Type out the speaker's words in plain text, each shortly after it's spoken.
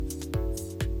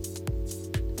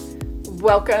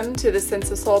Welcome to the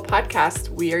Sense of Soul podcast.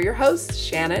 We are your hosts,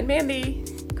 Shanna and Mandy.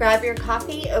 Grab your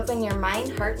coffee, open your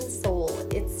mind, heart, and soul.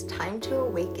 It's time to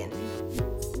awaken.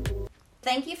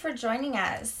 Thank you for joining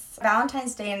us.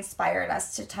 Valentine's Day inspired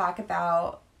us to talk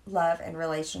about love and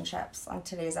relationships on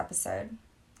today's episode.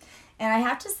 And I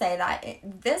have to say that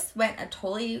this went a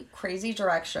totally crazy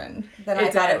direction than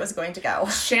I thought it was going to go.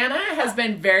 Shanna has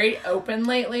been very open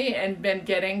lately and been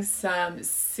getting some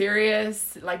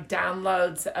serious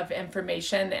downloads of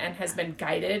information and has been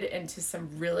guided into some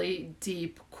really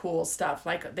deep, cool stuff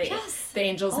like the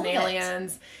angels and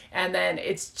aliens. And then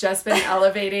it's just been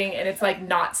elevating and it's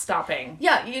not stopping.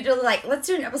 Yeah, you do let's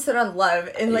do an episode on love.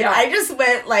 And I just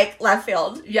went left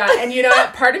field. Yeah, and you know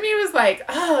what? Part of me was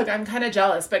I'm kind of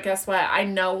jealous. But guess what? I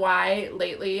know why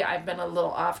lately I've been a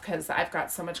little off because I've got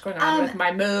so much going on with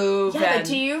my move. Yeah, but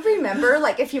do you remember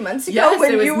a few months ago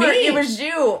when it was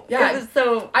you? Yeah. It was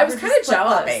so... I was kind of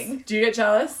jealous. Do you get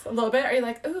jealous a little bit? Are you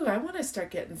ooh, I want to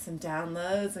start getting some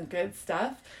downloads and good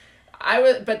stuff?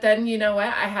 But then you know what?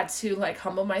 I had to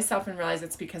humble myself and realize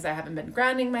it's because I haven't been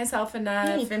grounding myself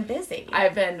enough. You've been busy.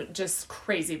 I've been just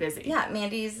crazy busy. Yeah,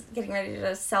 Mandy's getting ready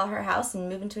to sell her house and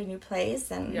move into a new place,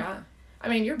 and yeah. I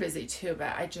mean, you're busy too,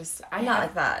 but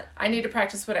like that. I need to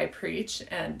practice what I preach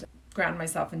and ground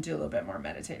myself and do a little bit more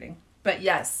meditating. But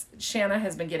yes, Shanna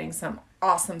has been getting some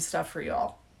awesome stuff for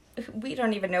y'all. We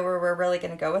don't even know where we're really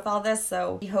going to go with all this,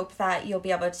 so we hope that you'll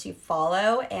be able to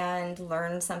follow and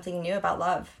learn something new about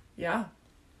love. Yeah.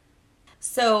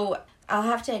 So I'll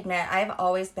have to admit, I've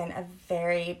always been a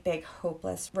very big,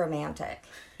 hopeless romantic.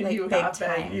 You big have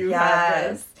time. been. You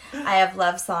have been. I have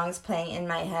love songs playing in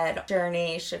my head.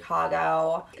 Journey,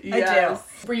 Chicago. Yes.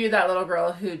 I do. Were you that little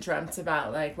girl who dreamt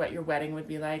about what your wedding would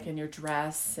be like and your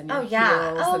dress and your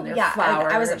heels and your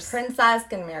flowers? I was a princess,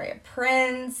 gonna marry a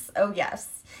prince. Oh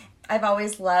yes. I've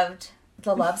always loved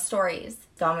the love stories.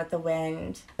 Gone with the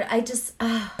Wind. I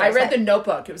read The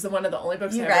Notebook. It was one of the only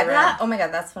books I ever read. You read that? Oh my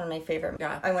God, that's one of my favorite.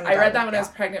 Yeah. I read that when I was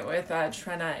pregnant with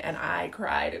Trenna, and I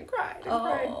cried and cried and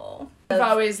cried. I've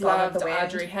always loved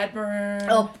Audrey Hepburn.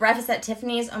 Oh, Breakfast at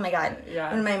Tiffany's. Oh my God. Yeah.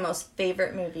 One of my most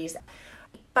favorite movies.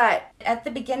 But at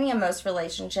the beginning of most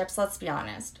relationships, let's be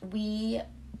honest, we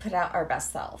put out our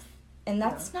best self. And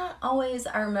that's not always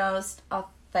our most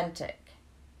authentic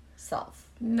self.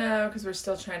 No, because we're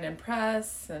still trying to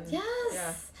impress. And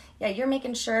yes. Yeah, you're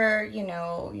making sure, you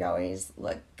always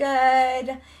look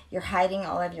good. You're hiding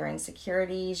all of your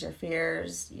insecurities, your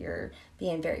fears. You're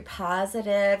being very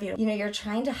positive. You're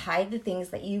trying to hide the things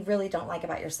that you really don't like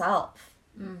about yourself.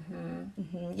 Mm-hmm.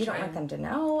 Mm-hmm. You don't want them to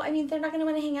know. I mean, they're not going to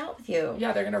want to hang out with you.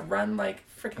 Yeah, they're going to run like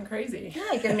freaking crazy.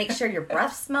 Yeah, you're going to make sure your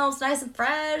breath smells nice and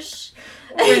fresh.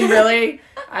 When really,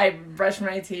 I brush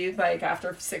my teeth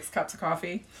after 6 cups of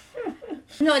coffee.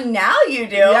 No, now you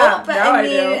do. Yeah, but now I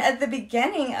do. At the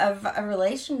beginning of a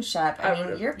relationship,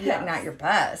 you're putting out your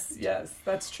best. Yes,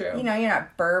 that's true. You're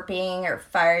not burping or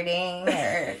farting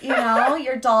or,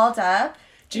 you're dolled up.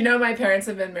 Do you know my parents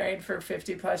have been married for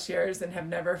 50 plus years and have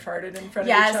never farted in front of each other?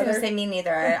 Yeah, I was going to say me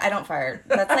neither. I don't fart.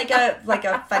 That's like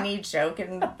a funny joke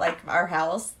in our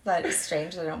house that is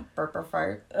strange. I don't burp or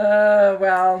fart.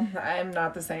 Well, I'm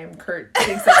not the same. Kurt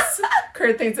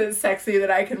thinks it's sexy that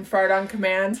I can fart on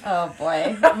command. Oh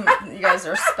boy, you guys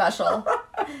are special.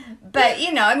 But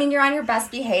you're on your best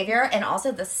behavior, and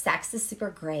also the sex is super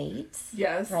great.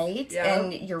 Yes. Right? Yep.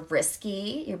 And you're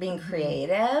risky. You're being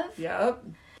creative. Yep.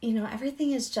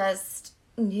 Everything is just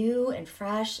new and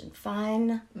fresh and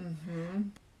fun. Mm-hmm.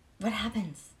 What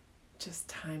happens? Just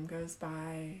time goes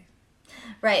by.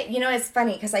 Right. It's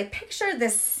funny because I picture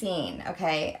this scene.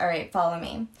 Okay. All right. Follow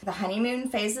me. The honeymoon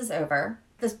phase is over.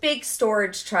 This big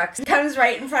storage truck comes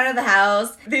right in front of the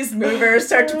house. These movers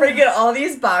start to bring in all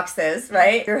these boxes,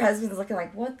 right? Your husband's looking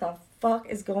what the fuck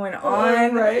is going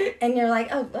on? Right. And you're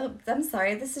oh, I'm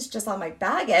sorry, this is just all my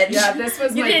baggage. Yeah, this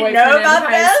was you my didn't boyfriend know in about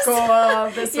high this?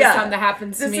 school. This was something that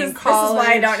happened to me in college. This is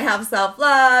why I don't have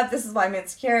self-love. This is why I'm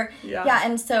insecure. Yeah.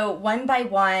 And so one by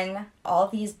one, all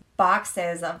these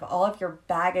boxes of all of your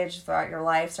baggage throughout your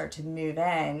life start to move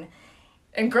in.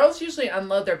 And girls usually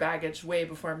unload their baggage way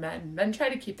before men. Men try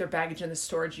to keep their baggage in the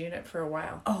storage unit for a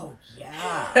while. Oh,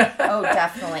 yeah. Oh,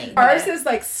 definitely. Ours is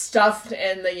stuffed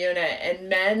in the unit, and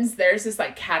men's, theirs is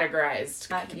categorized.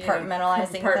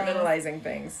 Compartmentalizing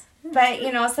things. But,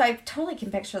 so I totally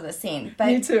can picture the scene. But,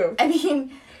 me too. I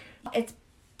mean, it's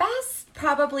best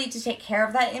probably to take care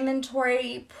of that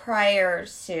inventory prior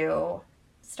to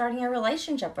starting a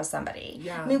relationship with somebody.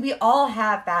 Yeah. I mean, we all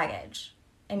have baggage.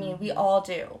 We all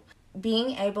do.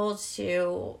 Being able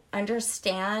to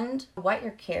understand what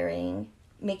you're carrying,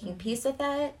 making peace with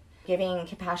it, Giving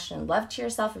compassion and love to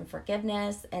yourself and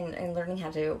forgiveness and learning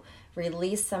how to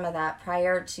release some of that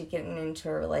prior to getting into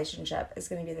a relationship is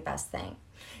going to be the best thing.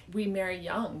 We marry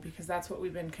young because that's what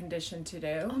we've been conditioned to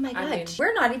do. Oh my God.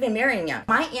 We're not even marrying young.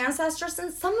 My ancestors,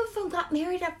 and some of them got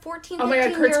married at 14, 15 years old. Oh my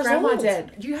God, Kurt's grandma old.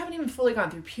 did. You haven't even fully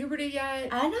gone through puberty yet.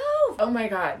 I know. Oh my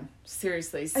God.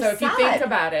 Seriously. So It's if you sad. think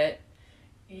about it,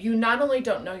 you not only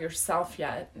don't know yourself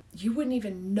yet, you wouldn't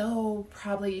even know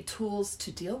probably tools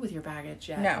to deal with your baggage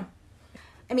yet. No.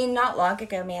 I mean, not long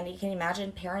ago, Mandy, can you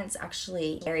imagine parents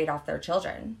actually married off their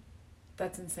children?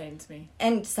 That's insane to me.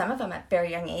 And some of them at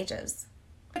very young ages.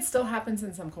 It still happens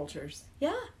in some cultures.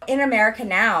 Yeah. In America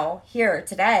now, here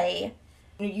today,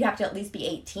 you have to at least be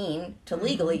 18 to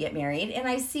legally get married. And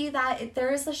I see that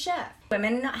there is a shift.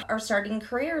 Women are starting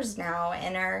careers now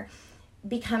and are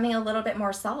becoming a little bit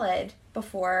more solid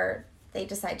before they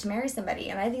decide to marry somebody.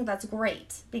 And I think that's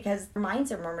great because their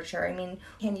minds are more mature. I mean, you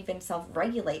can't even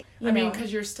self-regulate.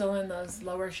 Because you're still in those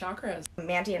lower chakras.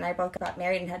 Mandy and I both got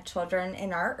married and had children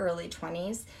in our early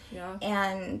 20s. Yeah.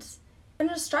 And it's been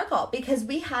a struggle because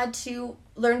we had to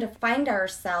learn to find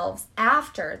ourselves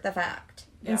after the fact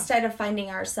instead of finding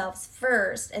ourselves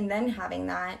first and then having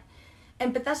that.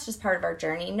 But that's just part of our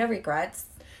journey. No regrets.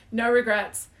 No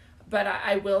regrets. But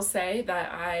I will say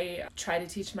that I try to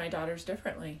teach my daughters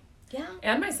differently. Yeah.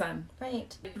 And my son.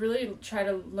 Right. Really try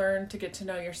to learn to get to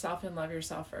know yourself and love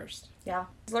yourself first. Yeah.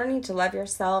 Learning to love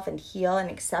yourself and heal and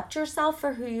accept yourself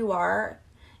for who you are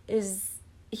is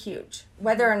huge.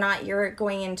 Whether or not you're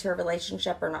going into a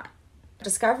relationship or not.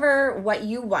 Discover what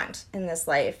you want in this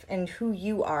life and who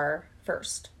you are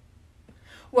first.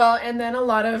 Well, and then a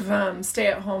lot of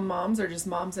stay-at-home moms or just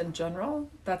moms in general,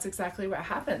 that's exactly what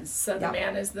happens. So the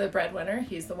man is the breadwinner.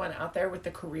 He's the one out there with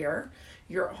the career.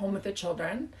 You're at home with the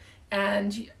children.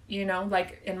 And,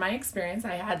 like in my experience,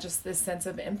 I had just this sense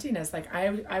of emptiness. Like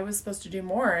I was supposed to do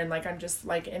more. And like I'm just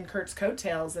like in Kurt's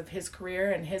coattails of his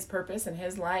career and his purpose and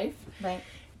his life. Right.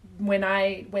 When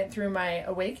I went through my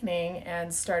awakening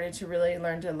and started to really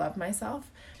learn to love myself,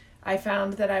 I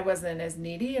found that I wasn't as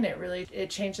needy, and it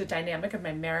changed the dynamic of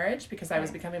my marriage because I was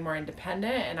becoming more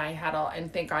independent, and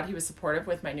and thank God he was supportive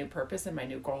with my new purpose and my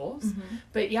new goals. Mm-hmm.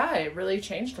 But yeah, it really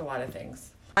changed a lot of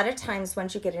things. A lot of times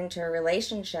once you get into a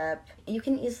relationship, you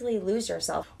can easily lose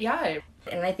yourself. Yeah.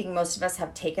 And I think most of us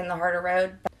have taken the harder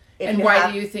road. And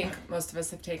why do you think most of us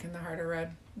have taken the harder road?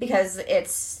 Because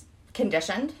it's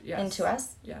conditioned into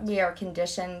us. Yes. We are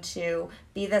conditioned to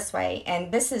be this way.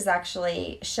 And this is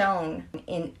actually shown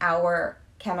in our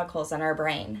chemicals in our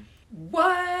brain.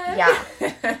 What?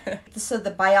 Yeah. So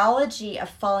the biology of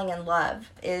falling in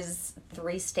love is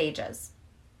 3 stages.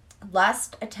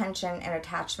 Lust, attention, and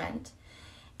attachment.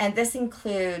 And this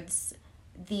includes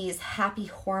these happy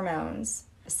hormones,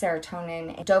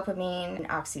 serotonin, dopamine, and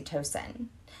oxytocin.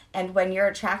 And when you're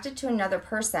attracted to another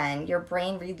person, your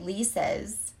brain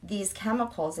releases these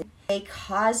chemicals. They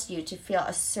cause you to feel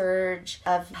a surge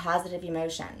of positive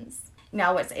emotions.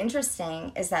 Now, what's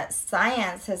interesting is that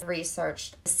science has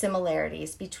researched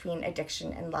similarities between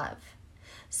addiction and love.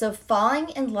 So falling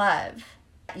in love,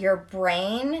 your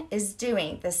brain is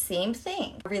doing the same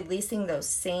thing, releasing those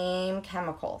same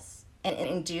chemicals and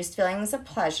induced feelings of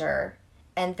pleasure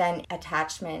and then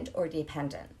attachment or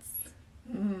dependence.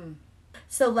 Mm.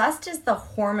 So lust is the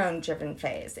hormone-driven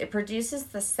phase. It produces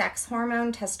the sex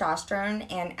hormone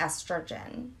testosterone and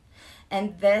estrogen.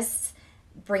 And this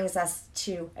brings us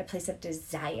to a place of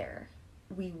desire.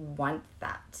 We want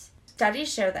that.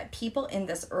 Studies show that people in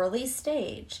this early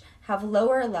stage have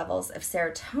lower levels of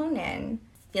serotonin,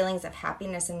 feelings of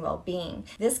happiness and well-being.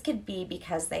 This could be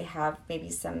because they have maybe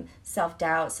some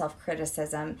self-doubt,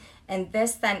 self-criticism, and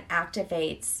this then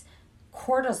activates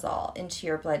cortisol into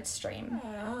your bloodstream.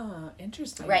 Oh,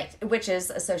 interesting. Right, which is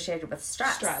associated with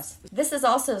stress. This is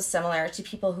also similar to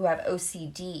people who have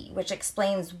OCD, which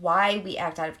explains why we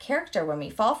act out of character when we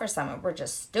fall for someone. We're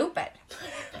just stupid,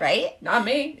 right? Not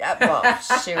me. Well,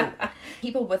 shoot.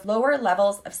 People with lower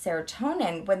levels of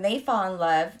serotonin, when they fall in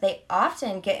love, they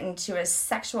often get into a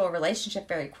sexual relationship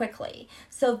very quickly.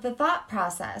 So the thought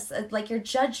process, like your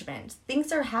judgment,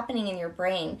 things are happening in your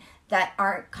brain that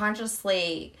aren't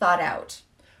consciously thought out.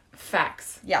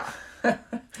 Facts. Yeah.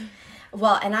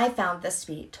 Well, and I found this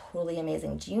to be totally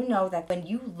amazing. Do you know that when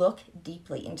you look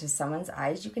deeply into someone's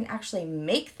eyes, you can actually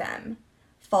make them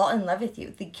fall in love with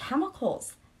you? The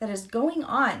chemicals that is going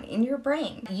on in your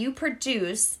brain. You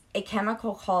produce a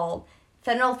chemical called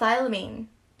phenethylamine,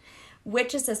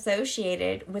 which is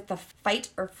associated with the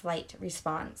fight or flight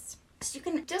response. So you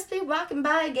can just be walking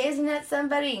by, gazing at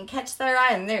somebody and catch their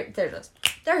eye, and they're just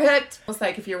They're hooked. Almost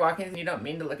like if you're walking and you don't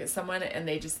mean to look at someone and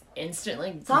they just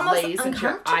instantly almost glaze into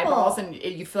your uncomfortable. eyeballs and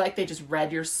you feel like they just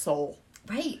read your soul.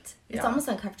 Right. It's Yeah. almost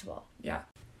uncomfortable. Yeah.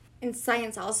 And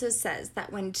science also says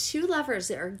that when two lovers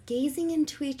are gazing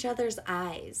into each other's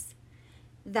eyes,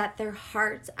 that their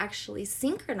hearts actually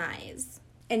synchronize.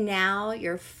 And now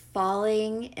you're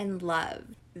falling in love.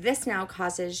 This now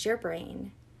causes your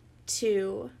brain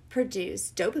to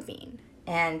produce dopamine.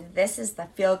 And this is the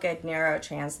feel-good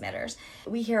neurotransmitters.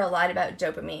 We hear a lot about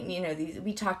dopamine. You know,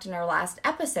 we talked in our last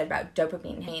episode about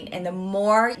dopamine. And the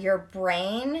more your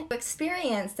brain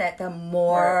experiences it, the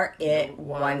more it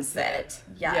wants it.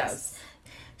 Yes.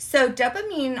 So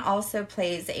dopamine also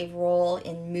plays a role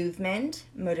in movement,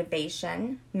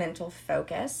 motivation, mental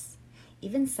focus,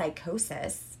 even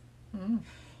psychosis.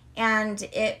 And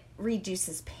it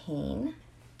reduces pain.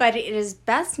 But it is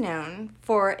best known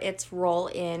for its role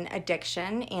in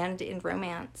addiction and in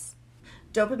romance.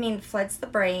 Dopamine floods the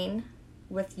brain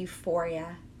with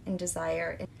euphoria and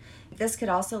desire. This could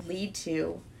also lead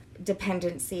to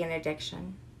dependency and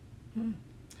addiction.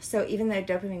 So even though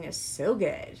dopamine is so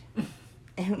good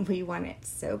and we want it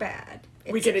so bad,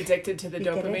 We get addicted to the we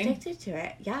dopamine. get addicted to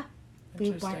it. Yeah.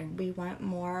 We want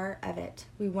more of it.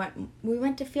 We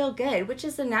want to feel good, which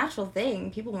is a natural thing.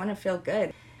 People want to feel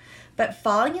good. But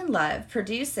falling in love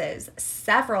produces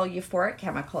several euphoric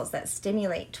chemicals that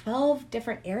stimulate 12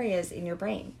 different areas in your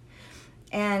brain.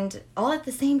 And all at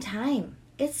the same time.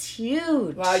 It's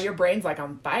huge. Wow, your brain's like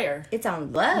on fire. It's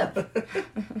on love.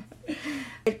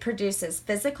 It produces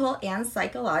physical and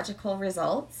psychological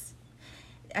results.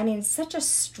 I mean, such a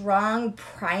strong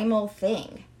primal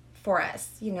thing for us,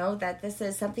 you know, that this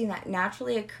is something that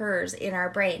naturally occurs in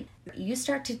our brain. You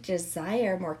start to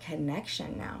desire more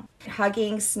connection now.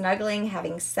 Hugging, snuggling,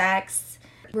 having sex.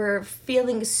 We're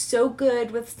feeling so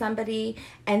good with somebody,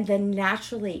 and then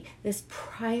naturally this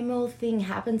primal thing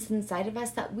happens inside of us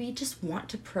that we just want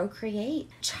to procreate.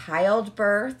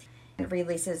 Childbirth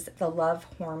releases the love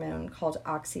hormone called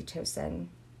oxytocin.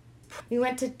 We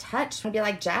want to touch and be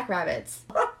like jackrabbits.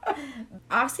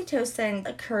 Oxytocin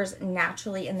occurs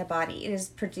naturally in the body. It is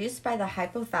produced by the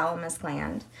hypothalamus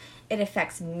gland. It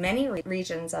affects many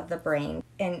regions of the brain,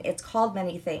 and it's called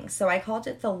many things. So I called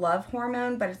it the love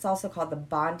hormone, but it's also called the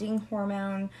bonding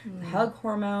hormone, the hug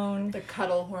hormone. The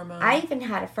cuddle hormone. I even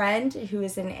had a friend who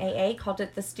is in AA called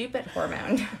it the stupid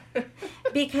hormone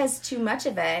because too much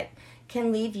of it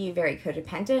can leave you very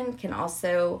codependent, can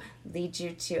also lead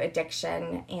you to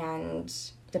addiction and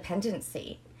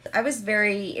dependency. I was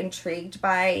very intrigued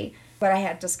by what I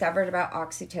had discovered about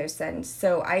oxytocin,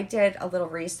 so I did a little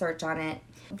research on it.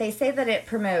 They say that it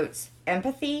promotes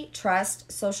empathy,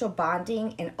 trust, social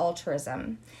bonding, and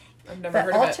altruism. I've never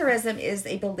heard But of it. altruism is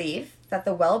a belief that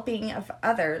the well-being of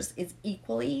others is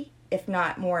equally, if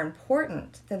not more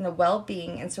important, than the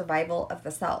well-being and survival of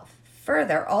the self.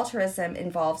 Further, altruism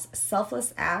involves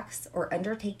selfless acts or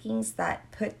undertakings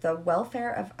that put the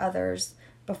welfare of others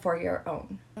before your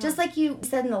own. Just like you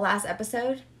said in the last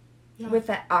episode with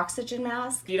that oxygen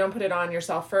mask. If you don't put it on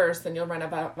yourself first, then you'll run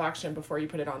out of oxygen before you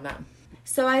put it on them.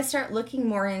 So I start looking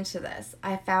more into this.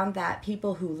 I found that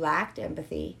people who lacked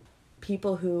empathy,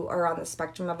 people who are on the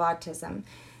spectrum of autism,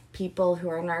 people who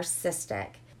are narcissistic,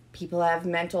 people who have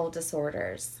mental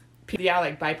disorders, Yeah,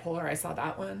 like bipolar, I saw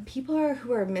that one. people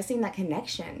who are missing that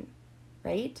connection,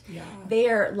 right? Yeah. They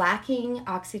are lacking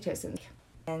oxytocin.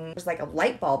 And there's like a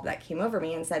light bulb that came over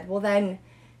me and said, well then,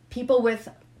 people with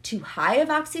too high of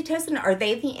oxytocin, are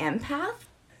they the empath?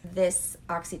 This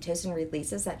oxytocin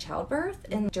releases at childbirth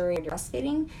and during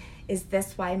breastfeeding. Is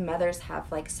this why mothers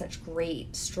have like such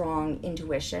great, strong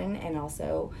intuition and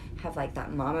also have like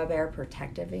that mama bear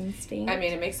protective instinct? I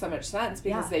mean, it makes so much sense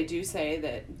because Yeah. they do say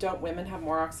that don't women have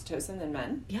more oxytocin than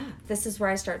men? Yeah, this is where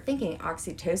I start thinking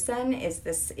oxytocin, is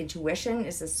this intuition,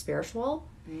 is this spiritual?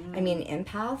 I mean,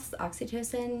 empaths,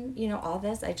 oxytocin, you know, all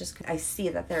this, I see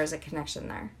that there is a connection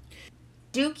there.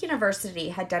 Duke University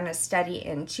had done a study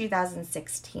in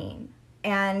 2016,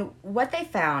 and what they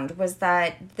found was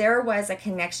that there was a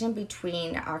connection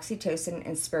between oxytocin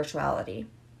and spirituality.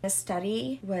 This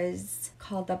study was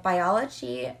called The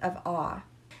Biology of Awe.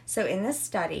 So in this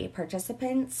study,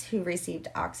 participants who received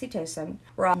oxytocin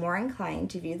were all more inclined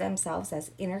to view themselves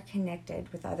as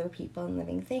interconnected with other people and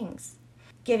living things,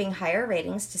 giving higher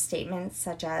ratings to statements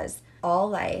such as, all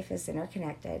life is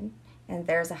interconnected, and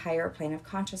there's a higher plane of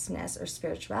consciousness or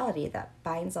spirituality that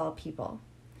binds all people.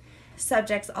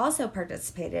 Subjects also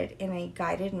participated in a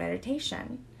guided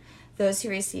meditation. Those who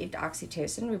received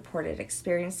oxytocin reported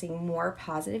experiencing more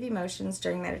positive emotions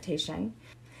during meditation.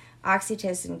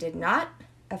 Oxytocin did not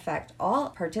affect all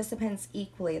participants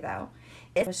equally, though.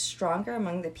 It was stronger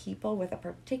among the people with a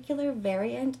particular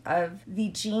variant of the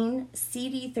gene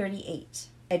CD38,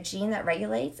 a gene that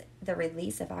regulates the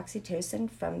release of oxytocin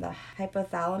from the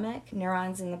hypothalamic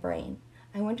neurons in the brain.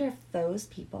 I wonder if those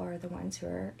people are the ones who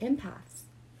are empaths.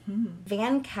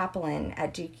 Van Kaplan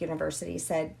at Duke University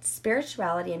said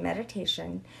spirituality and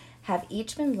meditation have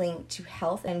each been linked to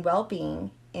health and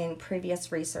well-being in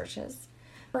previous researches.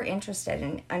 We're interested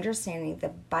in understanding the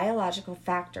biological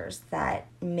factors that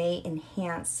may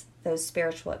enhance those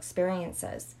spiritual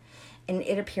experiences. And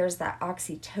it appears that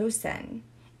oxytocin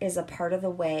is a part of the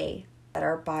way that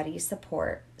our bodies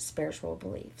support spiritual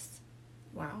beliefs.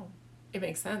 Wow. It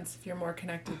makes sense. If you're more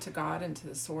connected to God and to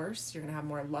the source, you're going to have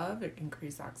more love, it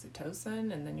increase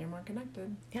oxytocin, and then you're more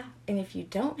connected. Yeah. And if you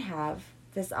don't have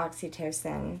this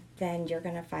oxytocin, then you're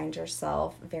going to find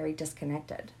yourself very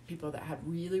disconnected. People that have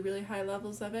really, really high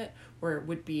levels of it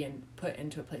would be put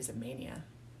into a place of mania.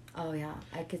 Oh, yeah.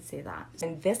 I could see that.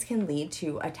 And this can lead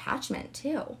to attachment,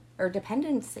 too, or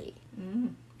dependency.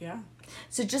 Yeah.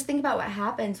 So just think about what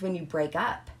happens when you break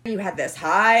up. You had this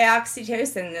high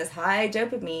oxytocin, this high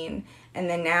dopamine, and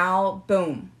then now,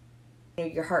 boom,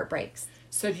 your heart breaks.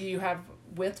 So do you have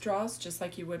withdrawals just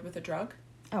like you would with a drug?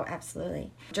 Oh,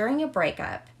 absolutely. During a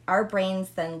breakup, our brains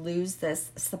then lose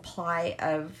this supply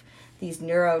of these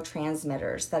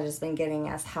neurotransmitters that has been getting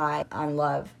us high on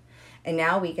love. And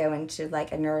now we go into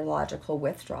like a neurological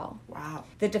withdrawal. Wow.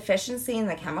 The deficiency in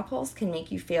the chemicals can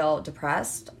make you feel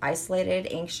depressed, isolated,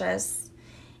 anxious.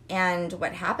 And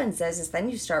what happens is then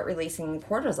you start releasing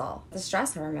cortisol, the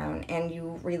stress hormone, and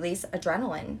you release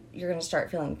adrenaline. You're going to start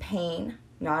feeling pain,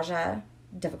 nausea,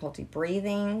 difficulty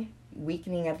breathing,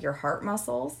 weakening of your heart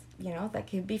muscles. That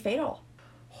could be fatal.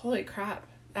 Holy crap.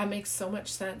 That makes so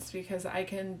much sense because I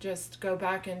can just go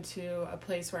back into a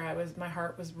place where my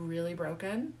heart was really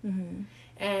broken. Mm-hmm.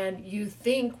 And you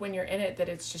think when you're in it that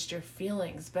it's just your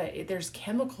feelings, but there's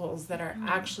chemicals that are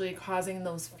actually causing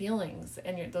those feelings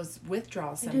and those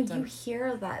withdrawal symptoms. You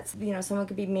hear that, someone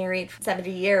could be married for 70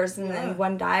 years and then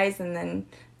one dies and then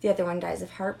the other one dies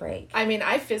of heartbreak. I mean,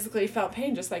 I physically felt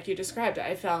pain just like you described.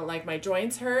 I felt like my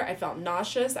joints hurt. I felt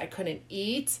nauseous. I couldn't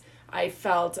eat. I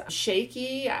felt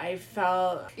shaky. I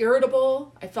felt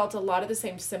irritable. I felt a lot of the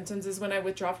same symptoms as when I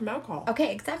withdraw from alcohol.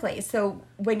 Okay, exactly. So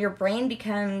when your brain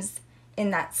becomes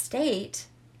in that state,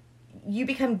 you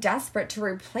become desperate to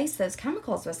replace those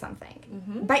chemicals with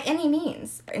something by any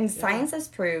means. And science has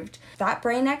proved that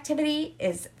brain activity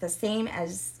is the same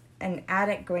as an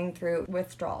addict going through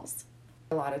withdrawals.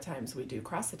 A lot of times we do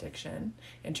cross addiction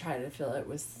and try to fill it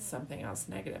with something else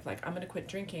negative. Like, I'm going to quit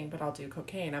drinking, but I'll do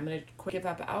cocaine. I'm going to give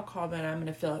up alcohol, but I'm going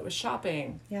to fill it with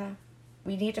shopping. Yeah.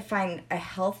 We need to find a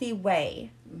healthy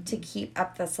way to keep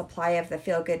up the supply of the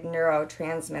feel-good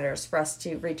neurotransmitters for us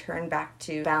to return back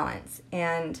to balance.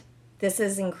 And this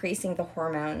is increasing the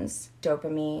hormones,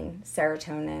 dopamine,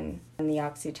 serotonin, and the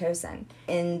oxytocin.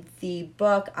 In the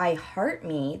book, I Heart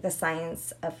Me, The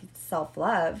Science of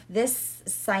Self-Love, this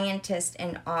scientist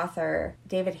and author,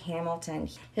 David Hamilton,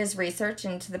 his research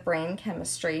into the brain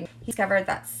chemistry, he discovered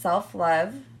that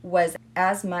self-love was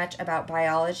as much about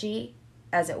biology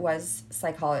as it was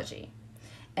psychology.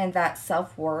 And that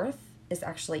self-worth is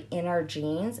actually in our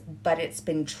genes, but it's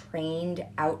been trained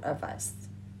out of us.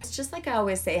 It's just like I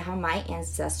always say, how my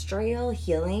ancestral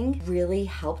healing really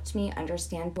helped me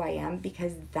understand who I am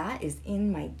because that is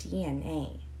in my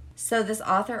DNA. So this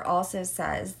author also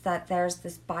says that there's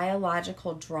this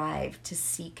biological drive to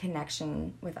seek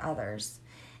connection with others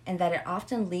and that it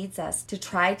often leads us to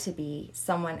try to be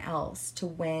someone else to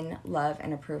win love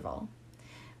and approval.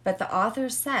 But the author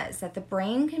says that the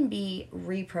brain can be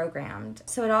reprogrammed.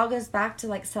 So it all goes back to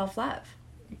like self-love.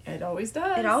 It always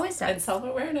does. It always does. And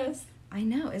self-awareness. I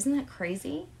know. Isn't that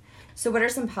crazy? So what are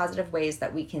some positive ways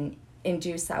that we can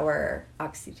induce our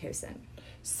oxytocin?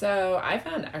 So I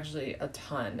found actually a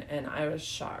ton, and I was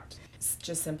shocked. It's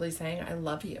just simply saying, I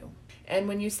love you. And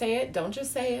when you say it, don't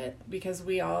just say it, because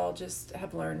we all just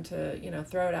have learned to,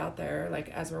 throw it out there, like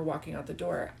as we're walking out the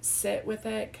door. Sit with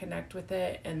it, connect with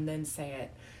it, and then say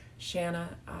it.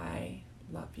 Shanna, I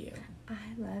love you.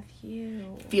 I love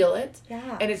you. Feel it.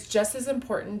 Yeah. And it's just as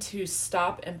important to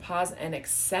stop and pause and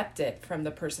accept it from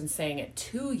the person saying it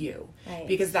to you. Right.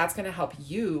 Because that's going to help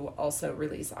you also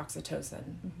release oxytocin.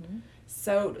 Mm-hmm.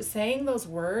 So saying those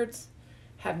words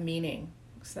have meaning.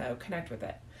 So connect with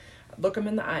it. Look them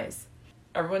in the eyes.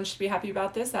 Everyone should be happy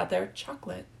about this out there.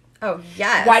 Chocolate. Oh,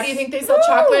 yes. Why do you think they sell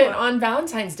chocolate on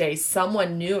Valentine's Day?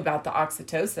 Someone knew about the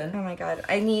oxytocin. Oh, my God.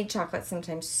 I need chocolate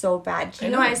sometimes so bad.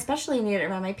 I especially need it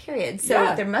around my period.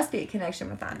 So there must be a connection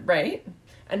with that. Right.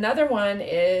 Another one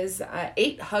is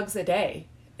 8 hugs a day.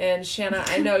 And Shanna,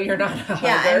 I know you're not a hugger.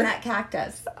 Yeah, I'm that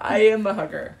cactus. I am a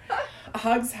hugger.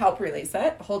 Hugs help release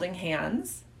it, holding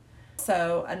hands.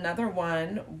 So another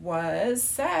one was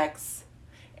sex.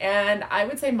 And I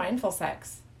would say mindful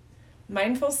sex.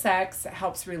 Mindful sex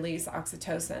helps release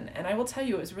oxytocin. And I will tell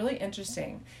you, it was really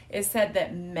interesting. It said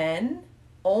that men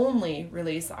only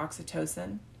release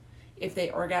oxytocin if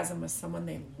they orgasm with someone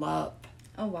they love.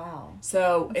 Oh, wow.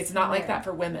 So it's not like that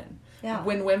for women. Yeah.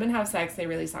 When women have sex, they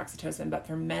release oxytocin, but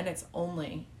for men, it's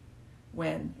only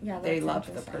when they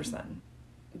love the person.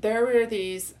 There were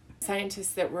these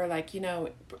scientists that were like,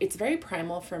 it's very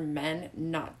primal for men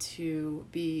not to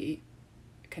be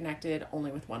connected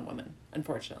only with one woman,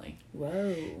 unfortunately.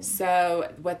 Whoa.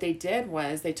 So what they did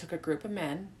was they took a group of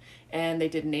men and they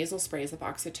did nasal sprays of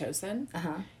oxytocin,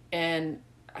 and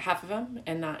half of them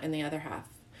and not in the other half.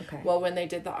 Okay. Well, when they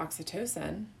did the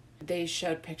oxytocin, they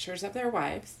showed pictures of their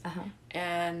wives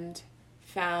and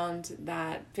found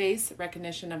that face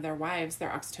recognition of their wives, their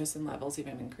oxytocin levels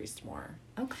even increased more.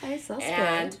 Okay, so that's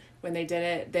And good. when they did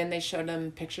it, then they showed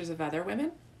them pictures of other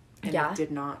women, and it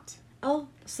did not. Oh,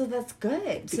 so that's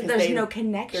good. Because so there's no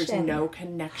connection. There's no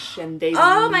connection. They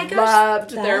my gosh, loved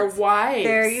their wives.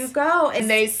 There you go. And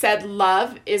they said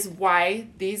love is why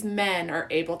these men are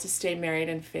able to stay married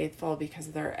and faithful, because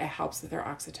it helps with their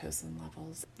oxytocin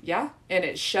levels. Yeah. And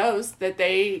it shows that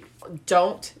they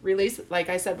don't release, like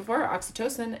I said before,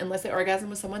 oxytocin unless they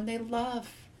orgasm with someone they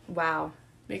love. Wow.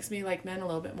 Makes me like men a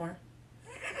little bit more.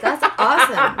 That's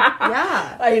awesome.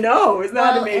 Yeah. I know. Isn't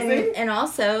that amazing? And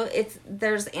also,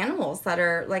 there's animals that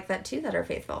are like that too that are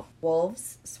faithful.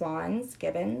 Wolves, swans,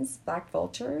 gibbons, black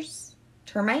vultures,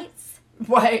 termites.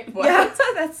 What? Yeah,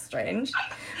 that's strange.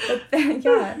 But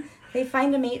they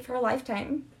find a mate for a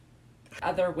lifetime.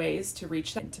 Other ways to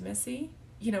reach that intimacy.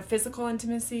 Physical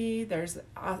intimacy. There's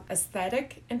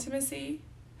aesthetic intimacy,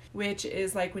 which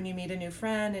is like when you meet a new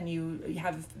friend and you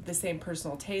have the same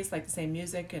personal taste, like the same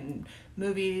music and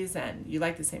movies, and you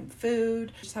like the same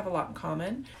food. You just have a lot in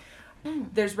common.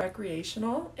 There's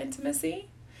recreational intimacy.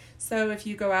 So if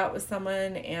you go out with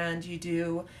someone and you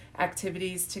do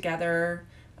activities together,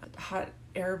 hot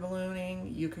air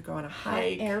ballooning, you could go on a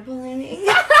hike. Hot air ballooning?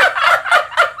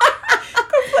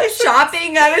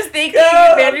 Shopping, I was thinking.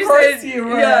 Of course you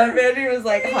were. Yeah, Mandy was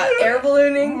like hot air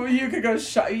ballooning. You could go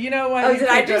shop. You know what? Oh, did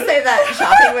I just say that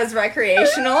shopping was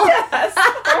recreational? Yes.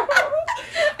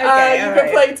 Okay, you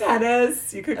could play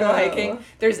tennis. You could go hiking.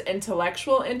 There's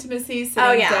intellectual intimacy,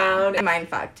 sitting down. Mind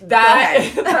fucked. That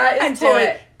is Do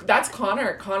it. That's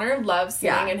Connor. Connor loves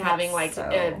sitting and having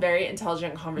a very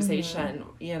intelligent conversation,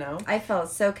 I feel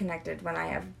so connected when I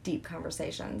have deep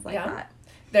conversations like that.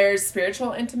 There's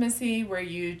spiritual intimacy where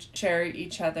you share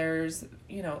each other's,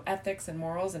 ethics and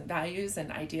morals and values and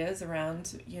ideas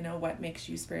around, what makes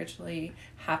you spiritually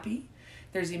happy.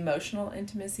 There's emotional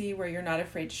intimacy where you're not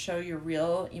afraid to show your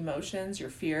real emotions, your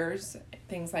fears,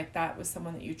 things like that with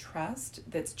someone that you trust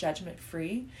that's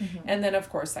judgment-free. And then, of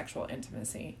course, sexual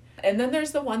intimacy. And then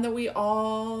there's the one that we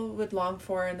all would long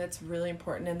for and that's really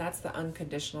important, and that's the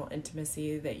unconditional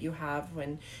intimacy that you have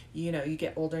when, you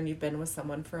get older and you've been with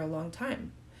someone for a long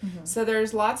time. So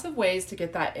there's lots of ways to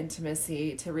get that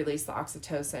intimacy to release the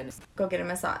oxytocin. Go get a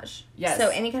massage. Yes. So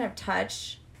any kind of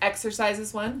touch. Exercise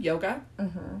is one. Yoga.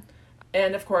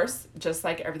 And of course, just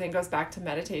like everything goes back to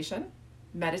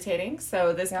meditating.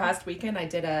 So this past weekend, I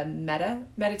did a metta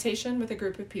meditation with a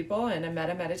group of people, and a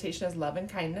metta meditation is love and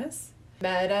kindness.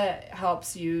 Metta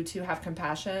helps you to have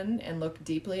compassion and look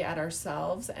deeply at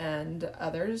ourselves and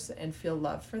others and feel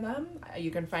love for them.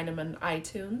 You can find them on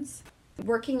iTunes.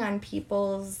 Working on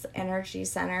people's energy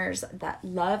centers, that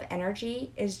love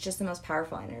energy is just the most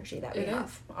powerful energy that we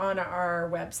have. On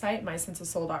our website,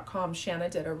 mysenseofsoul.com, Shanna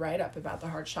did a write-up about the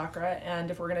heart chakra,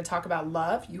 and if we're going to talk about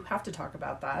love, you have to talk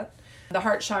about that. The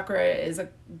heart chakra is a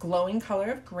glowing color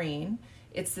of green.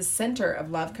 It's the center of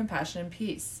love, compassion, and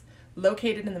peace.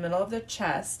 Located in the middle of the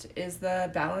chest is the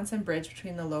balance and bridge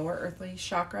between the lower earthly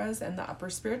chakras and the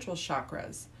upper spiritual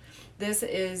chakras. This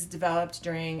is developed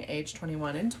during age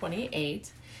 21 and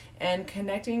 28 and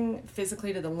connecting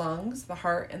physically to the lungs, the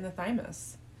heart, and the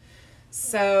thymus.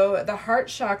 So the heart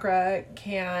chakra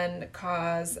can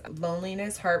cause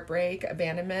loneliness, heartbreak,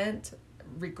 abandonment,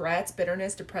 regrets,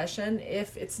 bitterness, depression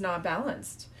if it's not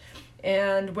balanced.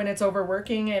 And when it's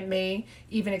overworking, it may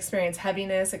even experience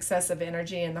heaviness, excessive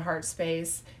energy in the heart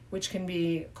space, which can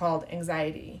be called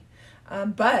anxiety.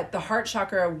 But the heart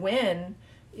chakra, when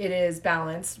it is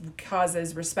balanced,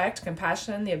 causes respect,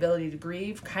 compassion, the ability to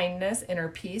grieve, kindness, inner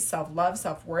peace, self-love,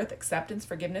 self-worth, acceptance,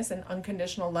 forgiveness, and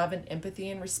unconditional love and empathy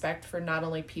and respect for not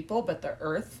only people, but the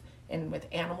earth and with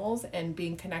animals and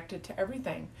being connected to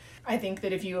everything. I think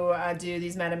that if you do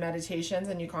these meditations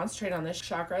and you concentrate on this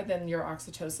chakra, then your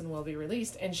oxytocin will be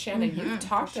released. And Shannon, you've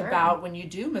talked about when you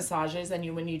do massages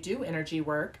and when you do energy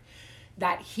work,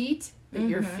 that heat that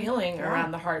you're feeling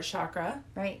around the heart chakra.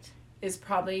 Right. Is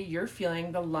probably you're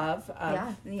feeling the love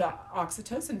of the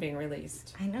oxytocin being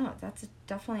released. I know, that's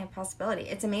definitely a possibility.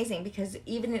 It's amazing because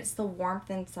even it's the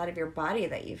warmth inside of your body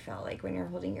that you feel like when you're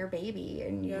holding your baby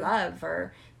and you love,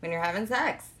 or when you're having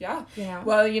sex. Yeah. You know?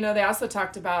 Well, they also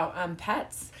talked about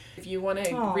pets. If you want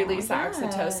to release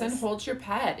oxytocin, hold your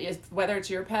pet. Whether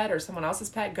it's your pet or someone else's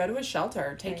pet, go to a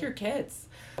shelter. Take your kids.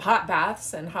 Hot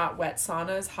baths and hot wet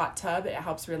saunas, hot tub, it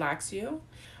helps relax you.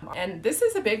 And this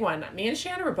is a big one. Me and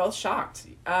Shannon were both shocked.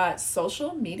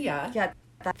 Social media. Yeah.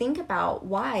 Think about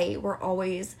why we're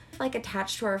always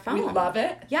attached to our phone. We love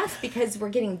it. Yes, because we're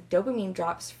getting dopamine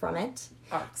drops from it.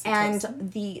 Oxytocin.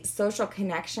 And the social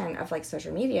connection of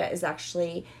social media is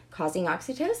actually causing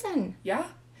oxytocin. Yeah.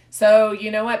 So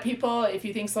you know what, people, if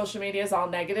you think social media is all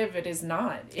negative, it is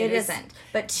not. It isn't.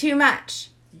 But too much.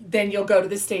 Then you'll go to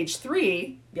the stage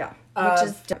 3. Yeah. Which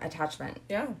is attachment.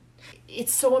 Yeah.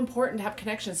 It's so important to have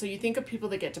connection. So you think of people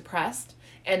that get depressed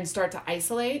and start to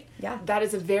isolate. Yeah. That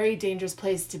is a very dangerous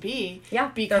place to be.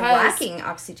 Yeah. Because they're lacking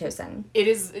oxytocin. It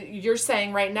is, you're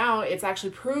saying right now, it's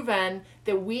actually proven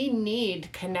that we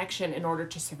need connection in order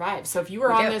to survive. So if you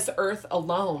were on this earth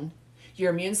alone,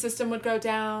 your immune system would go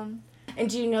down. And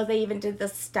do you know they even did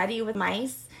this study with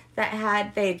mice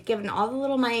they'd given all the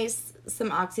little mice some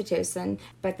oxytocin,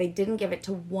 but they didn't give it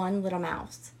to one little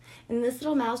mouse. And this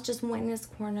little mouse just went in his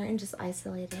corner and just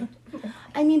isolated.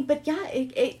 I mean, but yeah,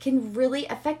 it can really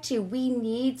affect you. We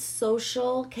need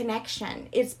social connection.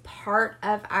 It's part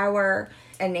of our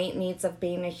innate needs of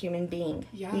being a human being.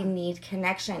 Yeah. We need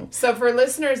connection. So for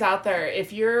listeners out there,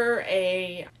 if you're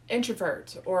a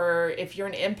introvert or if you're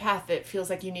an empath that feels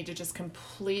like you need to just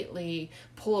completely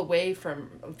pull away from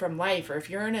life, or if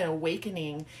you're in an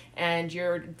awakening and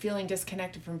you're feeling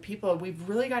disconnected from people, we've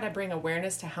really got to bring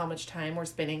awareness to how much time we're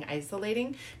spending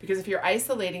isolating. Because if you're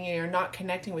isolating and you're not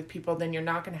connecting with people, then you're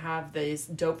not going to have this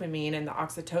dopamine and the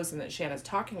oxytocin that Shanna's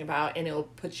talking about, and it'll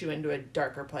put you into a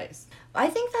darker place. I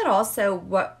think that also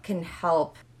what can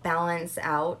help balance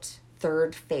out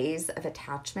third phase of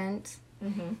attachment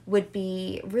would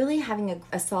be really having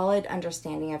a solid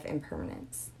understanding of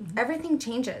impermanence. Everything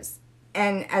changes.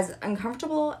 And as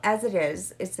uncomfortable as it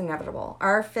is, it's inevitable.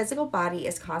 Our physical body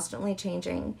is constantly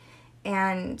changing.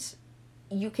 And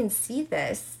you can see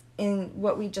this in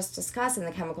what we just discussed in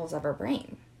the chemicals of our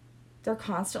brain. They're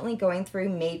constantly going through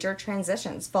major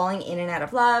transitions, falling in and out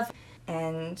of love.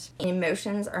 And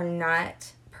emotions are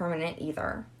not permanent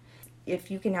either. If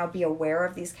you can now be aware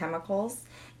of these chemicals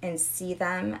and see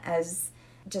them as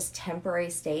just temporary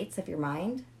states of your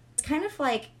mind, it's kind of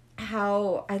like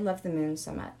how I love the moon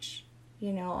so much.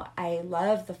 I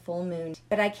love the full moon,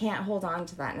 but I can't hold on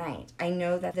to that night. I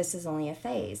know that this is only a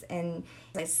phase, and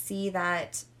I see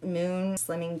that moon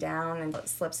slimming down and it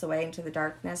slips away into the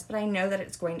darkness, but I know that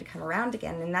it's going to come around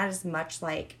again, and that is much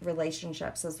like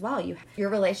relationships as well. Your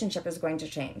relationship is going to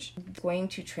change. It's going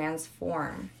to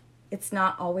transform. It's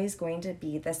not always going to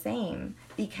be the same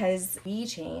because we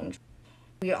change.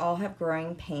 We all have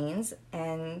growing pains,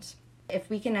 and if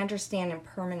we can understand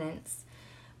impermanence,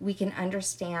 we can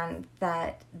understand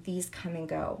that these come and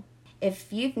go.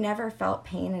 If you've never felt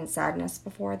pain and sadness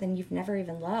before, then you've never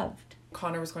even loved.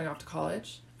 Connor was going off to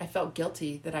college. I felt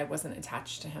guilty that I wasn't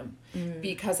attached to him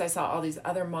because I saw all these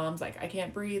other moms I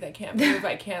can't breathe, I can't move,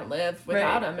 I can't live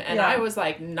without him. And I was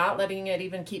not letting it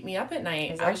even keep me up at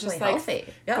night. I was just healthy.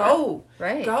 Go.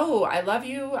 Right. Go. I love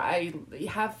you. I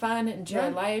have fun, enjoy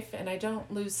life, and I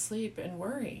don't lose sleep and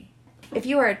worry. If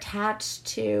you are attached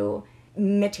to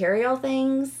material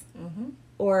things,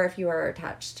 or if you are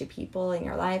attached to people in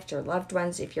your life, to your loved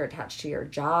ones, if you're attached to your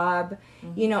job,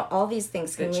 all these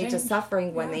things can lead to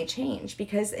suffering when they change.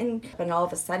 Because and all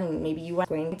of a sudden, maybe you were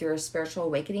going through a spiritual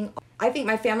awakening. I think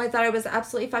my family thought I was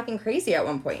absolutely fucking crazy at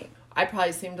one point. I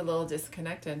probably seemed a little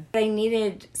disconnected. I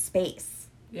needed space.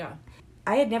 Yeah.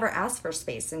 I had never asked for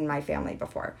space in my family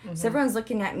before. So everyone's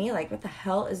looking at me like, what the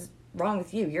hell is wrong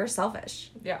with you? You're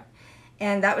selfish. Yeah.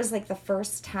 And that was the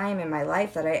first time in my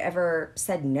life that I ever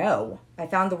said no. I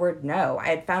found the word no. I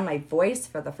had found my voice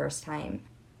for the first time.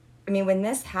 I mean, when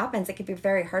this happens, it can be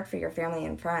very hard for your family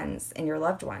and friends and your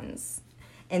loved ones.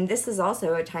 And this is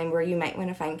also a time where you might want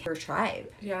to find your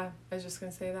tribe. Yeah, I was just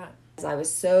going to say that. I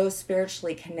was so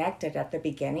spiritually connected at the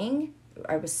beginning.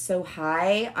 I was so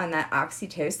high on that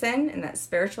oxytocin and that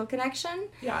spiritual connection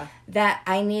that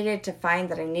I needed to find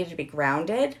that I needed to be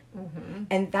grounded.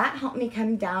 And that helped me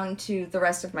come down to the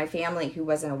rest of my family who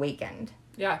wasn't awakened.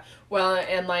 Yeah. Well,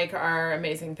 and like our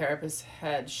amazing therapist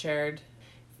had shared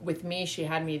with me, she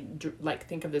had me like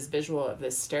think of this visual of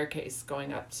this staircase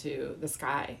going up to the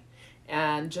sky.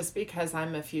 And just because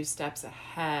I'm a few steps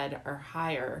ahead or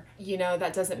higher,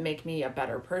 that doesn't make me a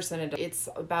better person. It's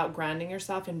about grounding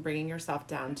yourself and bringing yourself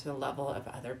down to the level of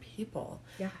other people.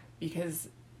 Yeah. Because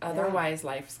otherwise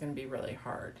life's going to be really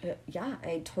hard. Yeah,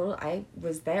 I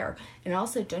was there. And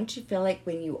also, don't you feel like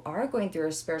when you are going through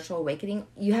a spiritual awakening,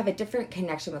 you have a different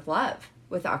connection with love,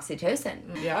 with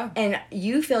oxytocin? Yeah. And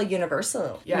you feel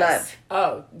universal love.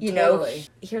 Oh, totally.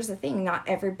 Here's the thing, not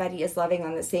everybody is loving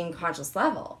on the same conscious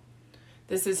level.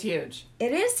 This is huge.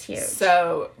 It is huge.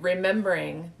 So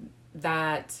remembering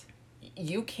that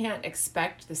you can't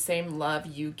expect the same love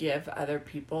you give other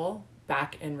people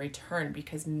back in return,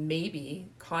 because maybe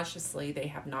consciously they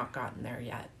have not gotten there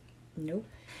yet. Nope.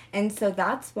 And so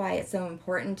that's why it's so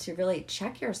important to really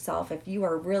check yourself if you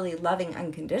are really loving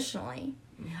unconditionally.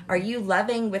 Mm-hmm. Are you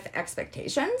loving with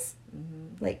expectations?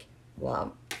 Mm-hmm. Like,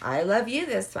 well, I love you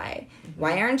this way. Mm-hmm.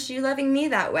 Why aren't you loving me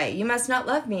that way? You must not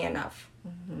love me enough.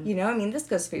 Mm-hmm. This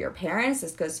goes for your parents,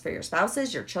 this goes for your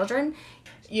spouses, your children.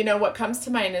 What comes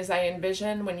to mind is I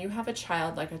envision when you have a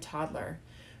child like a toddler,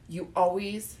 you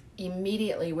always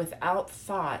immediately, without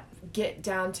thought, get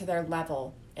down to their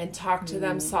level and talk to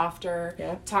them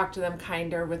softer, talk to them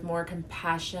kinder, with more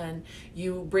compassion.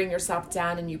 You bring yourself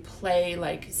down and you play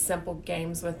like simple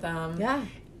games with them. Yeah.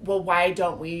 Well, why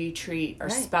don't we treat our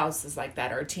spouses like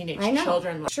that, or teenage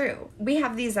children? True. We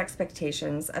have these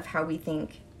expectations of how we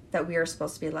think that we are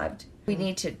supposed to be loved. We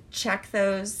need to check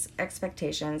those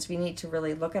expectations. We need to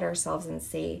really look at ourselves and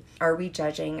see, are we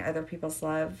judging other people's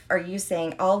love? Are you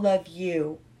saying, I'll love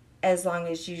you as long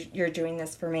as you're doing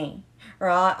this for me? Or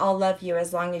I'll love you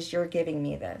as long as you're giving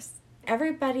me this.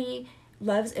 Everybody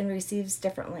loves and receives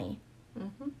differently.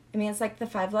 Mm-hmm. I mean, it's like the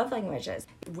 5 love languages.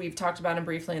 We've talked about them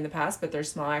briefly in the past, but there's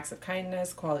small acts of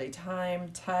kindness, quality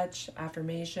time, touch,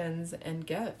 affirmations, and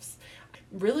gifts.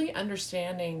 Really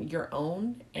understanding your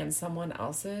own and someone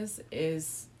else's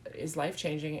is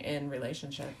life-changing in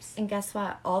relationships. And guess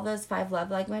what? All those 5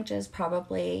 love languages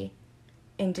probably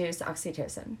induce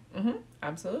oxytocin. Mm-hmm.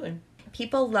 Absolutely.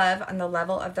 People love on the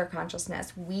level of their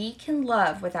consciousness. We can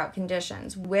love without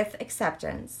conditions, with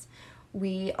acceptance.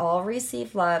 We all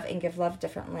receive love and give love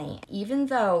differently. Even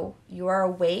though you are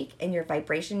awake and your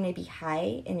vibration may be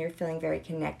high and you're feeling very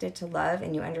connected to love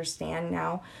and you understand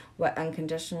now what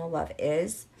unconditional love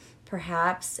is,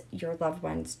 perhaps your loved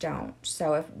ones don't.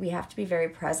 So if we have to be very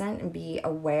present and be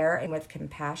aware and with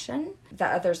compassion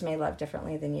that others may love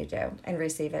differently than you do and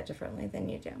receive it differently than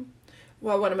you do.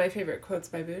 Well, one of my favorite quotes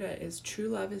by Buddha is, true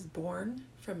love is born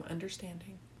from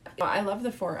understanding. I love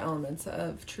the 4 elements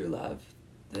of true love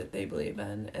that they believe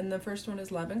in. And the first one is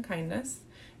love and kindness,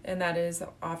 and that is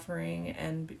offering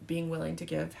and being willing to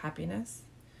give happiness.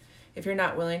 If you're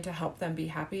not willing to help them be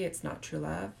happy, it's not true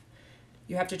love.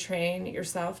 You have to train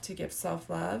yourself to give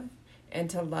self-love and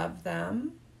to love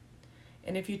them.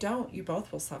 And if you don't, you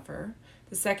both will suffer.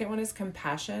 The second one is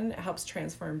compassion. It helps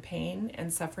transform pain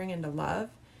and suffering into love.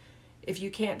 If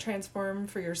you can't transform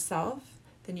for yourself,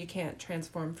 then you can't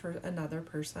transform for another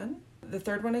person. The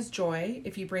third one is joy.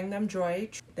 If you bring them joy,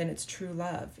 then it's true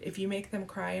love. If you make them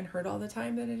cry and hurt all the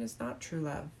time, then it is not true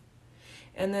love.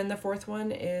 And then the fourth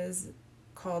one is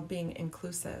called being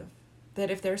inclusive.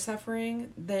 That if they're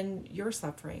suffering, then you're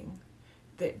suffering.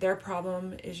 That their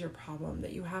problem is your problem.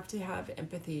 That you have to have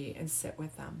empathy and sit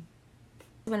with them.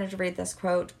 I wanted to read this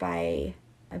quote by,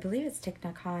 I believe it's Thich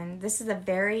Nhat Hanh. This is a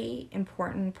very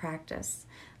important practice.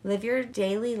 Live your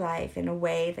daily life in a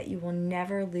way that you will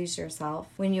never lose yourself.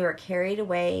 When you are carried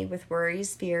away with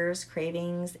worries, fears,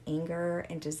 cravings, anger,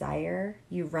 and desire,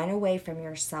 you run away from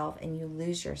yourself and you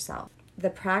lose yourself. The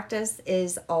practice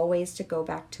is always to go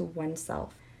back to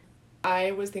oneself.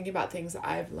 I was thinking about things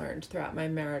I've learned throughout my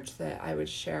marriage that I would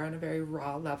share on a very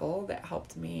raw level that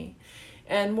helped me.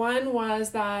 And one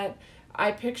was that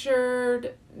I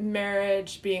pictured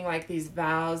marriage being like these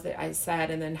vows that I said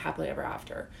and then happily ever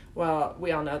after. Well,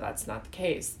 we all know that's not the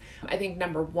case. I think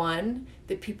number one,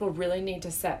 that people really need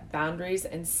to set boundaries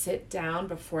and sit down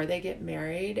before they get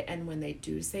married, and when they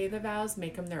do say the vows,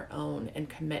 make them their own and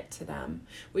commit to them.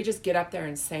 We just get up there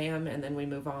and say them and then we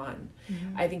move on.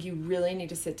 Mm-hmm. I think you really need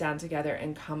to sit down together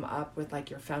and come up with like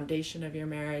your foundation of your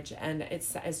marriage, and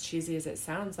it's as cheesy as it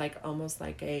sounds, like almost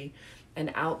like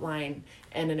an outline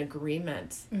and an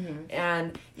agreement. Mm-hmm.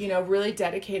 And really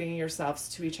dedicating yourselves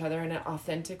to each other in an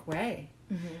authentic way.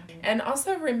 And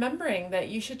also remembering that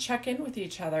you should check in with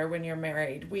each other when you're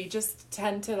married. We just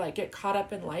tend to like get caught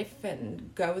up in life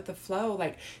and go with the flow.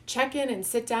 Like check in and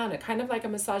sit down. Kind of like a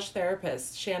massage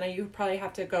therapist. Shanna, you probably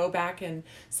have to go back and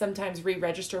sometimes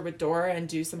re-register with Dora and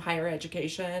do some higher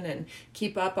education and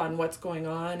keep up on what's going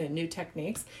on and new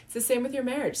techniques. It's the same with your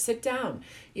marriage. Sit down,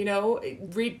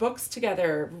 read books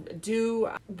together, do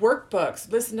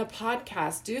workbooks, listen to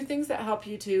podcasts, do things that help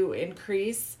you to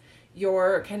increase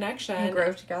your connection And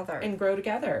grow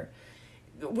together.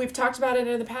 We've talked about it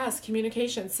in the past.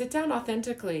 Communication. Sit down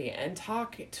authentically and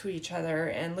talk to each other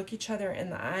and look each other in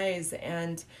the eyes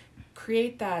and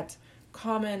create that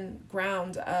common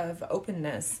ground of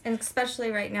openness. And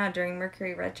especially right now during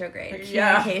Mercury retrograde,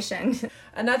 communication. Yeah.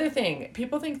 Another thing,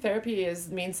 people think therapy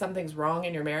means something's wrong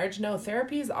in your marriage. No,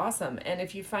 therapy is awesome. And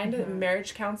if you find a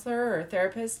marriage counselor or a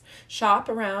therapist, shop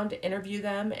around, interview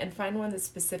them, and find one that's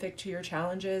specific to your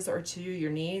challenges or to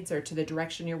your needs or to the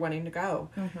direction you're wanting to go.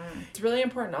 It's really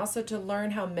important also to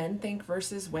learn how men think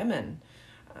versus women.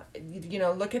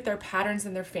 Look at their patterns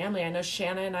in their family. I know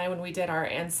Shanna and I, when we did our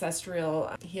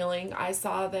ancestral healing, I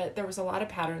saw that there was a lot of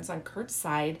patterns on Kurt's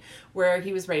side where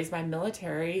he was raised by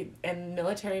military, and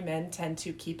military men tend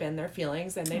to keep in their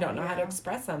feelings and they don't know how to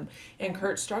express them. And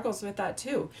Kurt struggles with that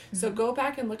too. So go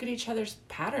back and look at each other's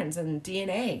patterns and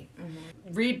DNA.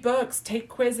 Read books, take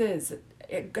quizzes,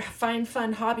 find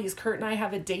fun hobbies. Kurt and I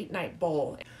have a date night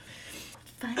bowl.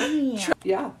 Funny.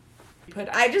 Yeah.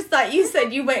 I just thought you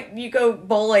said you go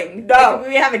bowling. No. Like,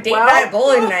 we have a date night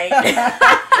bowling night.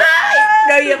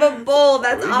 No, you have a bowl.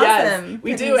 That's awesome. Yes,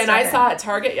 we do. And I saw at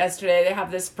Target yesterday, they have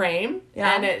this frame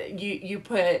and you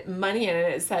put money in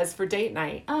it. It says for date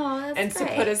night. Oh, that's and great.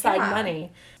 So put aside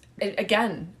money.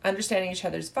 Again, understanding each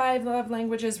other's 5 love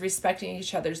languages, respecting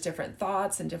each other's different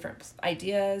thoughts and different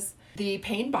ideas. The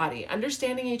pain body,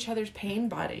 understanding each other's pain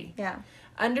body. Yeah.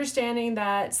 Understanding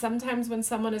that sometimes when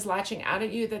someone is latching out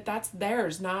at you, that's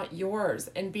theirs, not yours.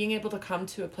 And being able to come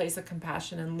to a place of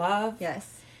compassion and love.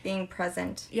 Yes. Being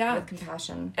present with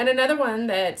compassion. And another one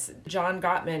that John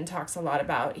Gottman talks a lot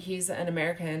about, he's an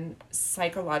American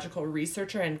psychological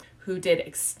researcher and who did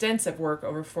extensive work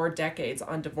over 4 decades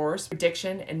on divorce,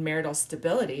 addiction, and marital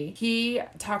stability. He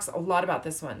talks a lot about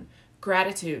this one.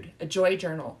 Gratitude, a joy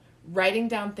journal, writing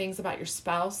down things about your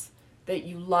spouse that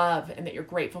you love and that you're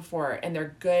grateful for, and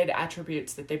they're good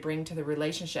attributes that they bring to the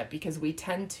relationship, because we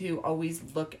tend to always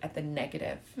look at the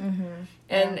negative.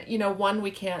 And, one we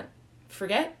can't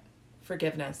forget,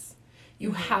 forgiveness.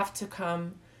 You have to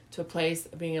come to a place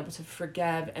of being able to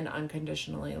forgive and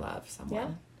unconditionally love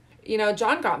someone. Yeah.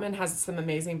 John Gottman has some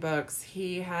amazing books.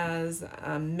 He has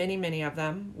many, many of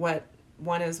them.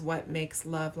 One is What Makes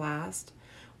Love Last,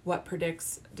 What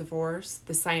Predicts Divorce,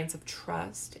 The Science of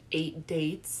Trust, 8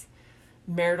 Dates,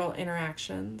 Marital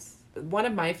Interactions. One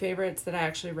of my favorites that I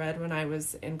actually read when I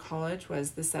was in college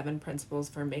was The 7 Principles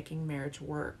for Making Marriage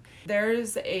Work.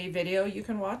 There's a video you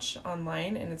can watch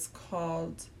online, and it's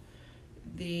called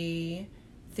the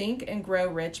Think and Grow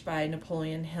Rich by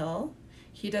Napoleon Hill.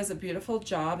 He does a beautiful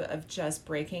job of just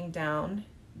breaking down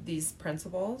these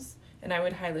principles, and I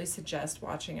would highly suggest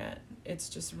watching it. It's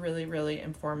just really, really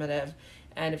informative.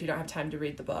 And if you don't have time to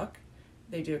read the book,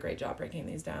 they do a great job breaking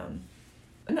these down.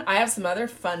 And I have some other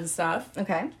fun stuff.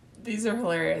 Okay. These are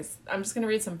hilarious. I'm just going to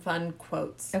read some fun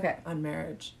quotes on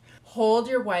marriage. Hold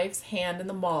your wife's hand in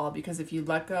the mall, because if you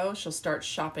let go, she'll start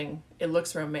shopping. It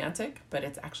looks romantic, but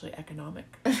it's actually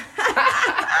economic.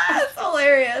 That's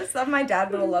hilarious. My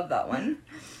dad would have loved that one.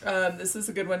 This is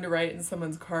a good one to write in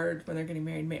someone's card when they're getting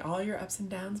married. May all your ups and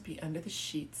downs be under the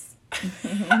sheets.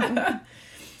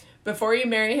 Before you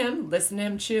marry him, listen to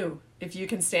him chew. If you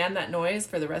can stand that noise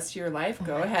for the rest of your life,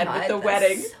 go ahead with the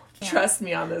wedding. So trust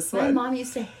me on this one. My mom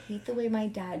used to hate the way my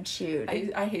dad chewed.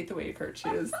 I hate the way Kurt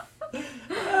chews.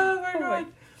 Oh my God.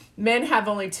 Men have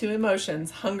only 2 emotions,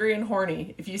 hungry and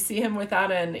horny. If you see him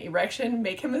without an erection,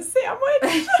 make him a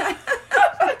sandwich. Oh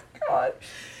my God.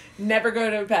 Never go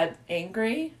to bed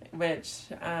angry, which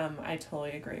I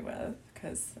totally agree with,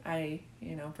 because I,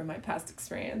 from my past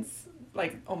experience,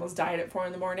 almost died at 4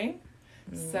 a.m.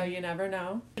 So you never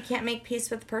know. You can't make peace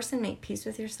with the person, make peace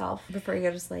with yourself before you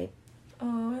go to sleep.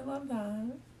 Oh, I love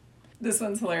that. This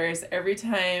one's hilarious. Every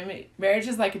time, marriage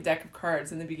is like a deck of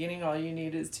cards. In the beginning, all you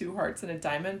need is 2 hearts and a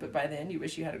diamond, but by the end, you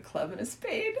wish you had a club and a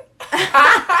spade.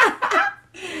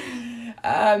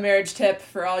 Marriage tip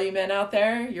for all you men out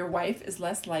there: your wife is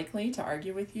less likely to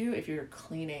argue with you if you're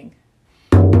cleaning.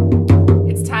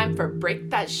 It's time for Break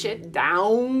That Shit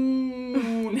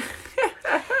Down.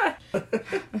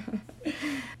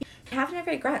 Have no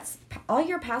regrets. All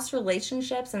your past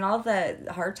relationships and all the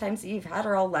hard times that you've had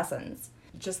are all lessons.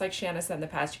 Just like Shanna said in the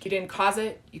past, you didn't cause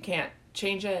it, you can't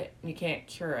change it and you can't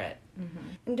cure it. Mm-hmm.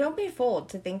 And don't be fooled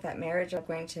to think that marriage is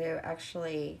going to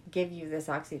actually give you this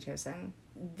oxytocin.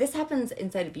 This happens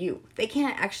inside of you. They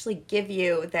can't actually give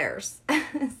you theirs.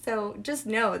 So just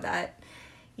know that,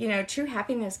 true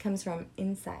happiness comes from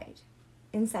inside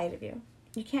of you.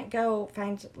 You can't go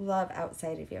find love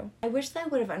outside of you. I wish that I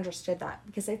would have understood that,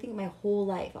 because I think my whole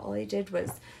life, all I did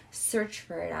was search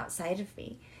for it outside of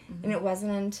me. Mm-hmm. And it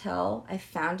wasn't until I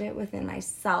found it within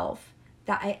myself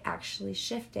that I actually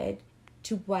shifted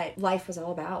to what life was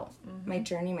all about. Mm-hmm. My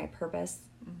journey, my purpose.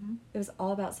 Mm-hmm. It was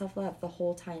all about self-love the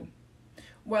whole time.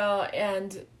 Well,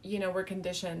 and, we're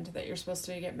conditioned that you're supposed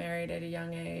to get married at a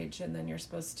young age, and then you're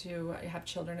supposed to have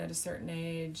children at a certain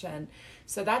age. And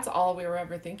so that's all we were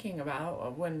ever thinking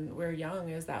about when we were young,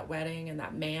 is that wedding and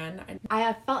that man.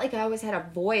 I felt like I always had a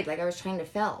void, like I was trying to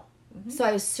fill. Mm-hmm. So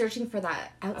I was searching for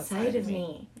that outside of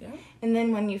me. Yeah. And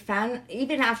then when you found,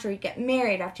 even after you get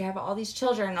married, after you have all these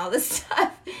children and all this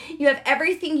stuff, you have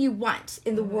everything you want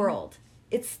in the world.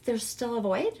 There's still a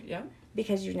void. Yeah.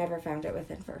 Because you never found it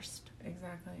within first.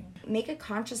 Exactly. Make a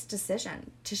conscious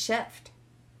decision to shift.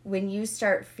 When you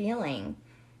start feeling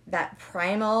that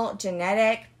primal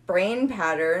genetic brain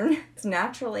pattern that's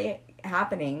naturally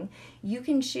happening, you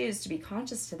can choose to be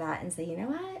conscious to that and say, you know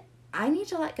what? I need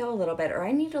to let go a little bit, or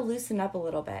I need to loosen up a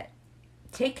little bit.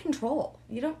 Take control.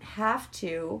 You don't have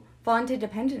to fall into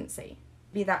dependency.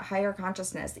 Be that higher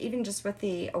consciousness, even just with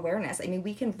the awareness. I mean,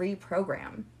 we can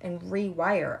reprogram and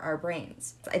rewire our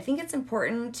brains. I think it's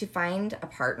important to find a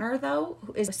partner, though,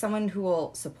 who is someone who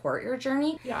will support your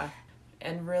journey. Yeah,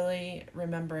 and really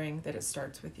remembering that it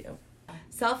starts with you.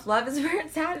 Self-love is where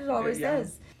it's at. It always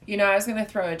is. I was going to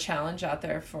throw a challenge out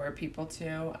there for people,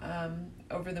 too,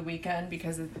 over the weekend,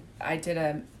 because I did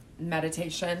a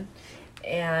meditation,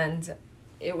 and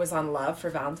it was on love for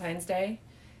Valentine's Day.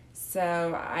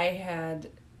 So I had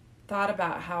thought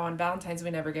about how on Valentine's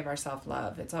we never give ourselves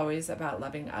love. It's always about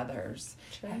loving others.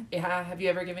 Sure. Yeah. Have you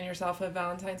ever given yourself a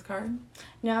Valentine's card?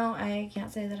 No, I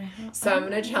can't say that I have. So I'm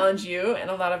going to challenge you and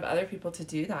a lot of other people to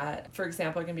do that. For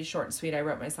example, it can be short and sweet. I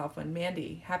wrote myself one.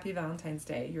 Mandy, happy Valentine's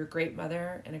Day. You're a great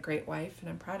mother and a great wife, and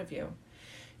I'm proud of you.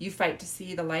 You fight to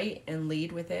see the light and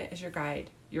lead with it as your guide.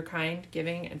 You're kind,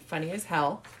 giving, and funny as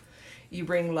hell. You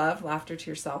bring love, laughter to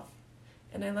yourself.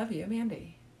 And I love you,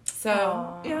 Mandy.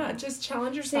 So, yeah, just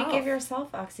challenge yourself. So give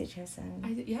yourself oxytocin.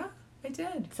 I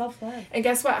did. Self-love. And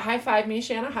guess what? High five me,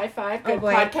 Shanna. High five. Good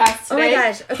podcast today. Oh,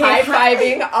 my gosh. Okay.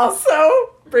 High-fiving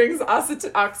also brings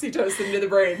oxytocin to the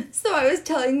brain. So I was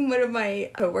telling one of my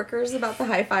coworkers about the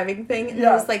high-fiving thing, and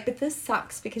I was like, but this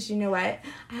sucks, because you know what?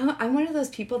 I'm one of those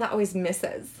people that always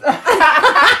misses.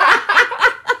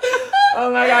 Oh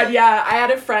my God, yeah. I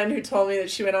had a friend who told me that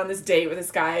she went on this date with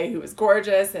this guy who was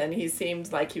gorgeous, and he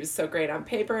seemed like he was so great on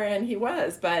paper, and he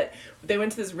was. But they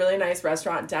went to this really nice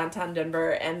restaurant in downtown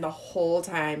Denver, and the whole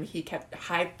time he kept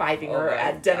high-fiving her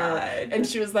at dinner. And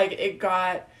she was like, it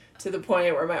got to the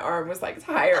point where my arm was like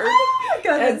tired. Oh my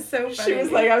God, that's so funny. She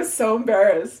was like, I was so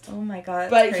embarrassed. Oh my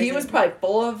God, but crazy. He was probably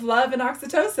full of love and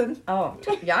oxytocin. Oh,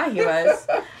 yeah, he was.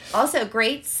 Also,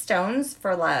 great stones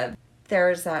for love.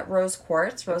 There's rose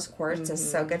quartz. Rose quartz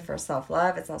is so good for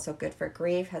self-love. It's also good for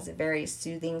grief. Has a very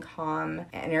soothing, calm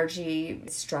energy,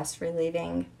 stress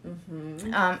relieving.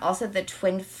 Also, the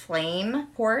twin flame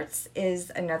quartz is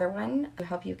another one to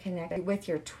help you connect with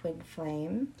your twin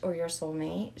flame or your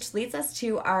soulmate. Which leads us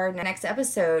to our next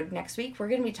episode. Next week, we're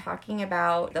going to be talking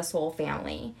about the soul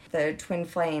family, the twin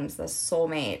flames, the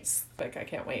soulmates. I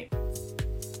can't wait.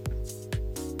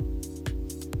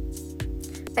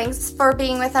 Thanks for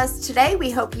being with us today. We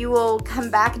hope you will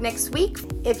come back next week.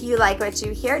 If you like what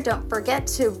you hear, don't forget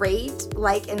to rate,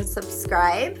 like, and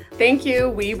subscribe. Thank you.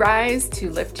 We rise to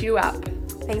lift you up.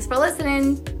 Thanks for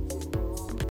listening.